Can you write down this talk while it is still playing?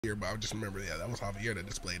Here, but I just remember, yeah, that was Javier that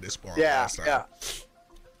displayed this spawn Yeah, last time. yeah.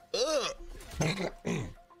 Ugh. The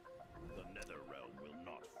nether realm will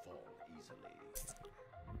not fall easily.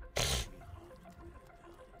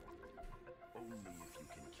 Only if you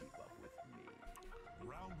can keep up with me.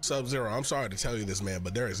 Sub-Zero, I'm sorry to tell you this, man,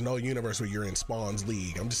 but there is no universe where you're in Spawn's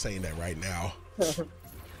league. I'm just saying that right now.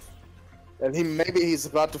 And maybe he's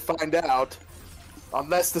about to find out.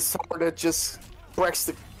 Unless the sword just breaks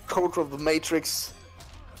the code of the Matrix.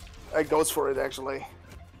 It goes for it, actually.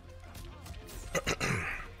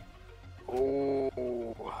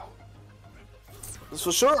 Oh. This is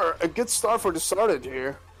for sure a good start for the started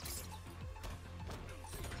here.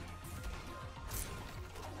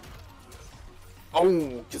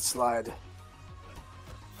 Oh, good slide.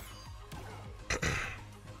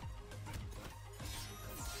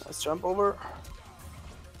 Let's jump over.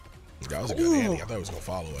 That was a good Annie. I thought he was going to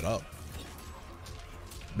follow it up.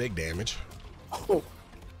 Big damage. Oh!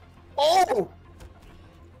 Oh!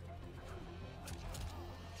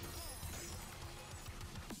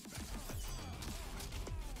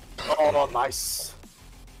 Oh, nice.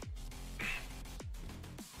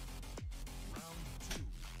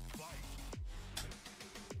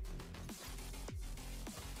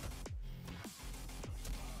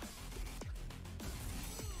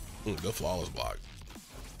 Good flawless block.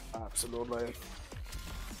 Absolutely.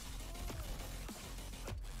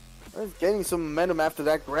 Gaining some momentum after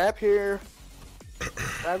that grab here.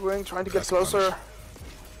 Staggering, trying to get closer.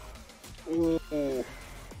 Ooh.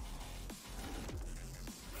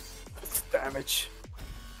 Damage.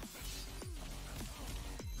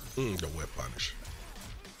 The whip punish.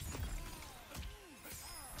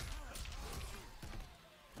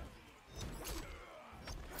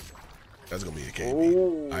 That's gonna be a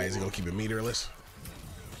KB. Alright, is he gonna keep it meterless?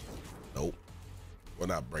 Nope. Well,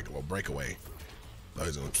 not breakaway. Breakaway. No,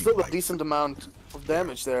 he's gonna keep Still it, like, a decent amount of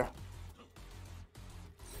damage there.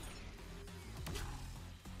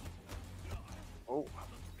 Oh.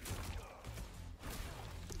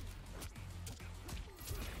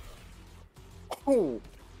 Oh.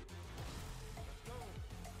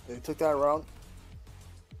 They took that round.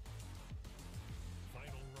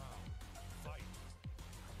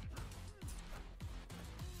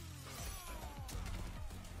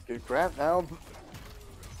 Good grab now.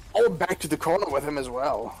 Oh, back to the corner with him as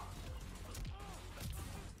well.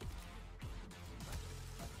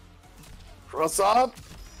 Cross up.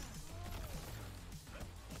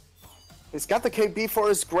 He's got the KB for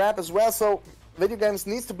his grab as well, so Video Games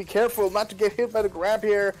needs to be careful not to get hit by the grab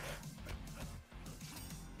here.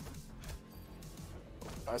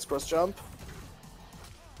 Nice cross jump.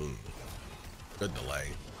 Good delay.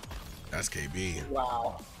 That's KB.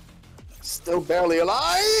 Wow. Still barely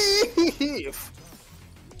alive!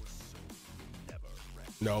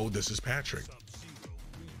 No, this is Patrick.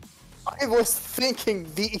 I was thinking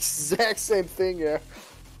the exact same thing here.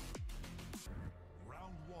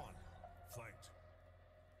 Round one, fight.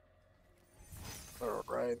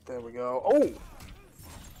 Alright, there we go. Oh!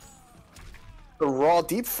 The raw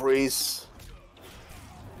deep freeze.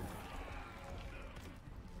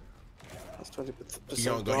 That's 20%. He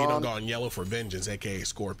don't go on yellow for vengeance, aka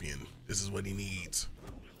Scorpion. This is what he needs.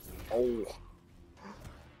 Oh.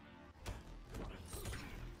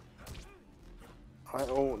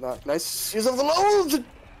 Oh, nice use of the low! The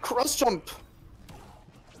cross jump!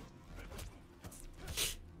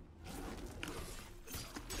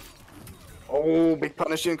 Oh, big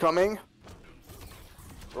punish incoming.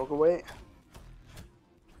 Broke away.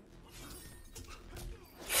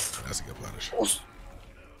 That's a good punish. Oh.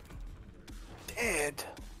 Dead.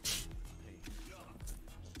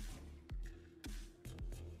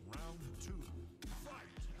 Round two, fight.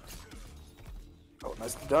 Oh,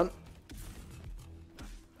 nicely done.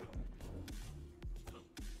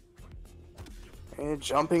 And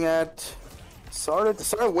jumping at started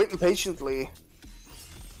waiting patiently.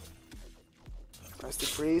 Nice to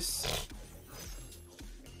freeze.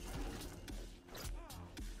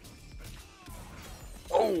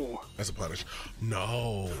 Oh, That's a punish.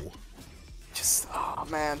 No. just oh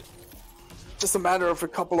man, just a matter of a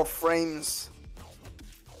couple of frames.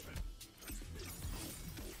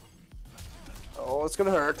 Oh, it's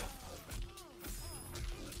gonna hurt.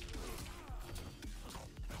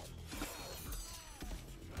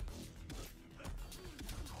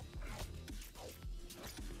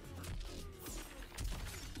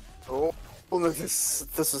 Oh,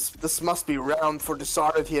 this must be round for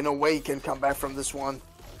decided here. No way he can come back from this one.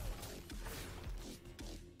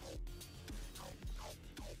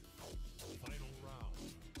 Final round,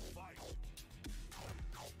 fight.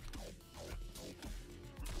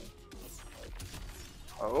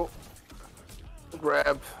 Oh,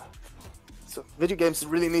 grab. So video games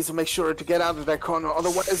really needs to make sure to get out of that corner,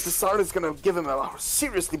 otherwise the start is gonna give him a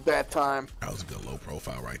seriously bad time. That was a good low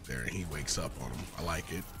profile right there, and he wakes up on him. I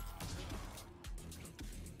like it.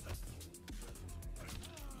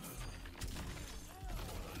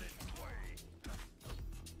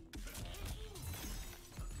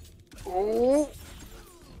 Oh,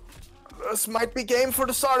 this might be game for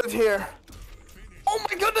the started here. Oh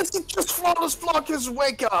my goodness, he just flawless block his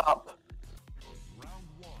wake up. Round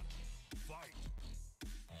one, fight.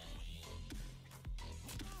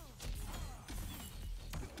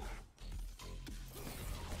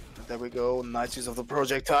 There we go, nice use of the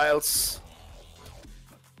projectiles.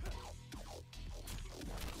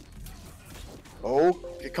 Oh,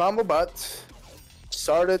 good combo, but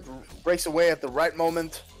started, breaks away at the right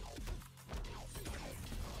moment.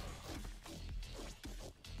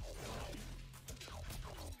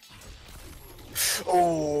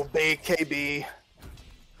 Oh, big KB.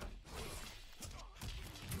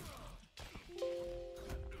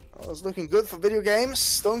 Oh, it's looking good for video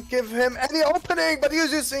games. Don't give him any opening, but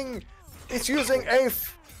he's using a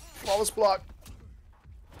flawless block.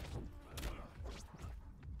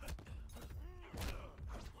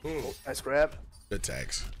 Oh, nice grab. Good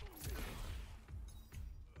tags.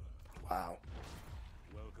 Wow.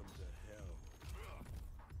 Welcome to hell.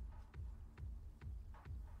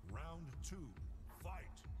 Round two, fight.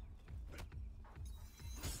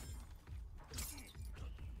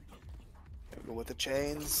 Go with the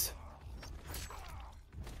chains.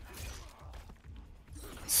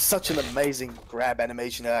 Such an amazing grab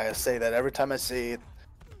animation. I say that every time I see it.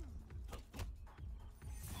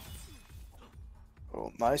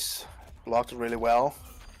 Oh, nice. Blocked it really well.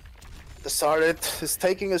 The Starlet is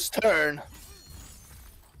taking his turn.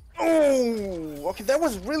 Oh, okay, that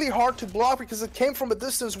was really hard to block because it came from a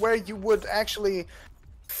distance where you would actually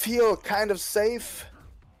feel kind of safe.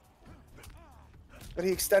 But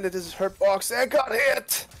he extended his hurt box and got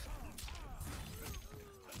hit.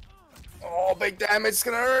 Oh, big damage, it's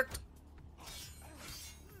gonna hurt.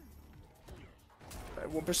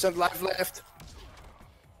 1% life left.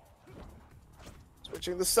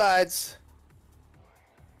 Switching the sides.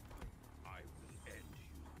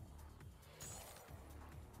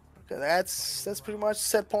 Okay, that's pretty much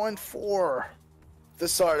set point for the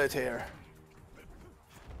Starlet here.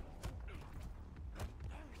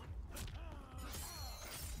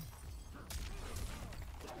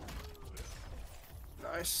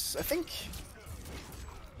 Nice. I think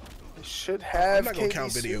they should have. I'm not gonna KD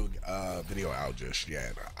count suit. video out just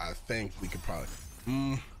yet. I think we could probably.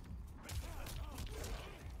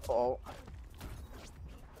 Oh.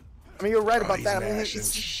 I mean, you're right about He's that. I mean, mashing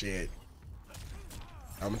shit.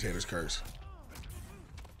 Commentator's curse.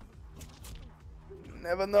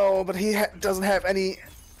 Never know, but he doesn't have any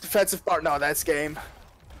defensive part. No, that's game.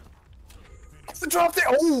 The drop there.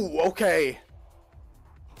 Oh, okay.